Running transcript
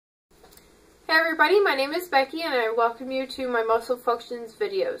Hey everybody, my name is Becky and I welcome you to my muscle functions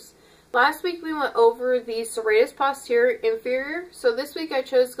videos. Last week we went over the Serratus Posterior Inferior, so this week I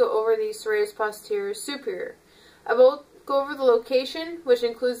chose to go over the Serratus Posterior Superior. I will go over the location, which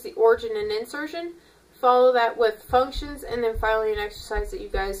includes the origin and insertion, follow that with functions, and then finally an exercise that you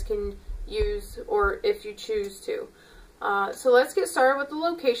guys can use or if you choose to. So let's get started with the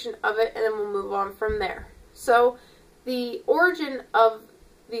location of it and then we'll move on from there. So the origin of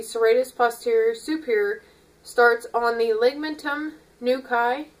the Serratus Posterior Superior starts on the ligamentum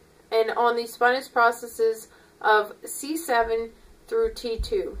nuchae and on the spinous processes of C7 through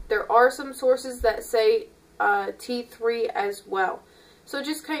T2. There are some sources that say T3 as well. So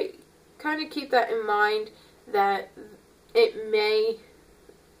just kind of keep that in mind that it may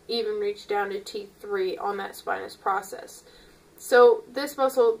even reach down to T3 on that spinous process. So this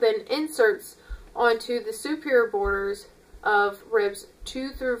muscle then inserts onto the superior borders of ribs 2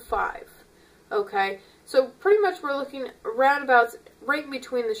 through 5. Okay, so pretty much we're looking roundabouts right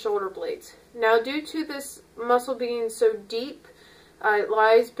between the shoulder blades. Now, due to this muscle being so deep, it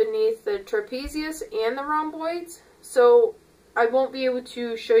lies beneath the trapezius and the rhomboids, so I won't be able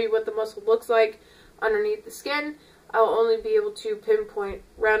to show you what the muscle looks like underneath the skin. I'll only be able to pinpoint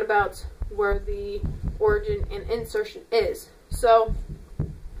roundabouts where the origin and insertion is. So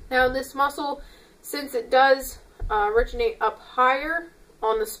now this muscle, since it does originate up higher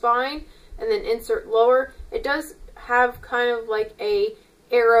on the spine and then insert lower, it does have kind of like a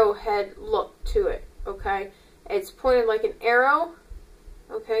arrowhead look to it. Okay, it's pointed like an arrow.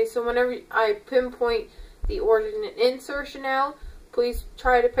 Okay, so whenever I pinpoint the origin and insertion now, please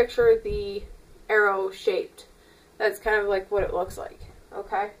try to picture the arrow shaped. That's kind of like what it looks like.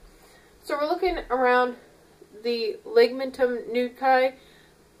 Okay, so we're looking around the ligamentum nuchae,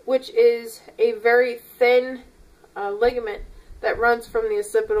 which is a very thin ligament that runs from the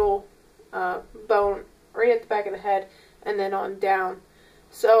occipital bone right at the back of the head and then on down.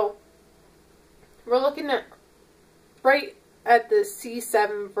 So we're looking at right at the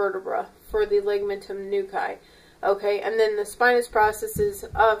C7 vertebra for the ligamentum nuchae. Okay, and then the spinous processes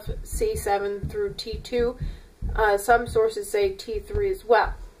of C7 through T2. Some sources say T3 as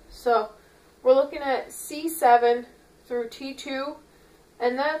well. So we're looking at C7 through T2,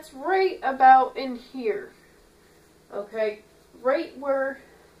 and that's right about in here. Okay, right where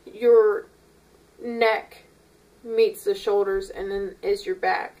your neck meets the shoulders and then is your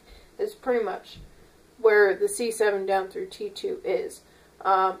back. Is pretty much where the C7 down through T2 is.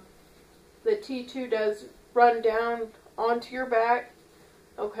 The T2 does run down onto your back.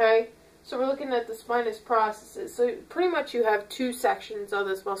 Okay, so we're looking at the spinous processes. So pretty much you have two sections of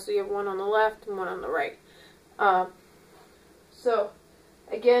this muscle. You have one on the left and one on the right. So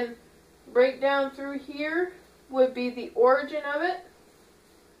again, right down through here would be the origin of it.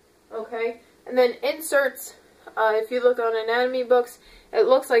 Okay, and then inserts, if you look on anatomy books, it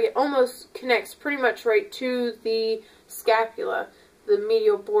looks like it almost connects pretty much right to the scapula, the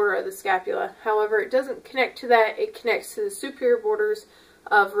medial border of the scapula. However, it doesn't connect to that, it connects to the superior borders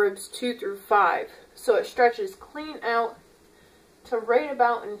of ribs 2 through 5. So it stretches clean out to right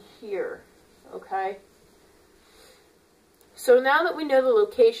about in here. Okay, so now that we know the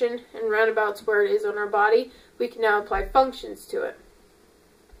location and roundabouts where it is on our body, we can now apply functions to it.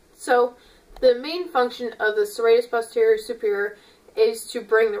 So the main function of the Serratus Posterior Superior is to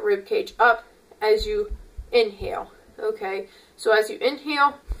bring the rib cage up as you inhale. Okay, so as you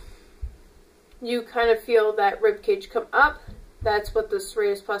inhale, you kind of feel that rib cage come up. That's what the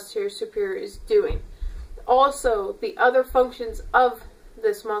Serratus Posterior Superior is doing. Also, the other functions of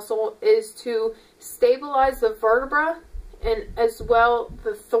this muscle is to stabilize the vertebra and as well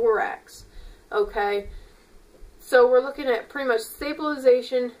the thorax. Okay, so we're looking at pretty much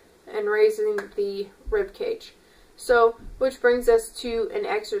stabilization and raising the rib cage. So, which brings us to an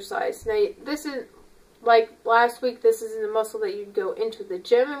exercise. Now, this is like last week. This isn't a muscle that you'd go into the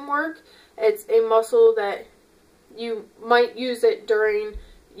gym and work. It's a muscle that you might use it during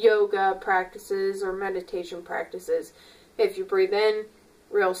yoga practices or meditation practices. If you breathe in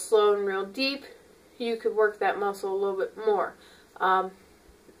real slow and real deep, you could work that muscle a little bit more.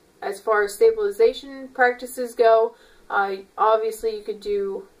 As far as stabilization practices go, obviously you could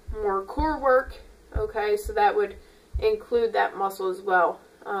do more core work. Okay, so that would include that muscle as well.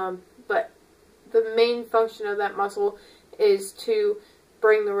 But the main function of that muscle is to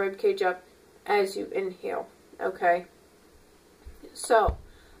bring the rib cage up as you inhale. Okay, so,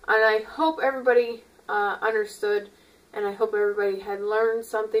 and I hope everybody understood, and I hope everybody had learned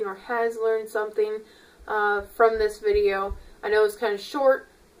something or has learned something from this video. I know it's kind of short,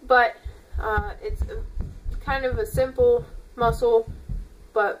 but it's kind of a simple muscle,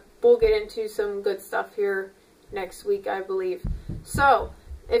 but we'll get into some good stuff here next week, I believe. So,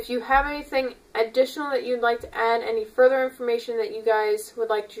 if you have anything additional that you'd like to add, any further information that you guys would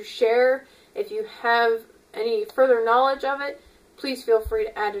like to share, if you have any further knowledge of it, please feel free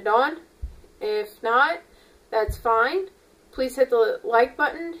to add it on. If not, that's fine. Please hit the like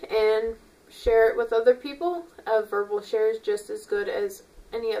button and share it with other people. A verbal share is just as good as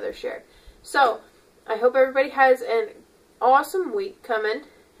any other share. So, I hope everybody has an awesome week coming,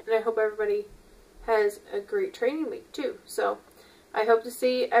 and I hope everybody has a great training week too. So, I hope to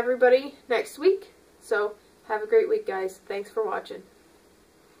see everybody next week. So, have a great week, guys. Thanks for watching.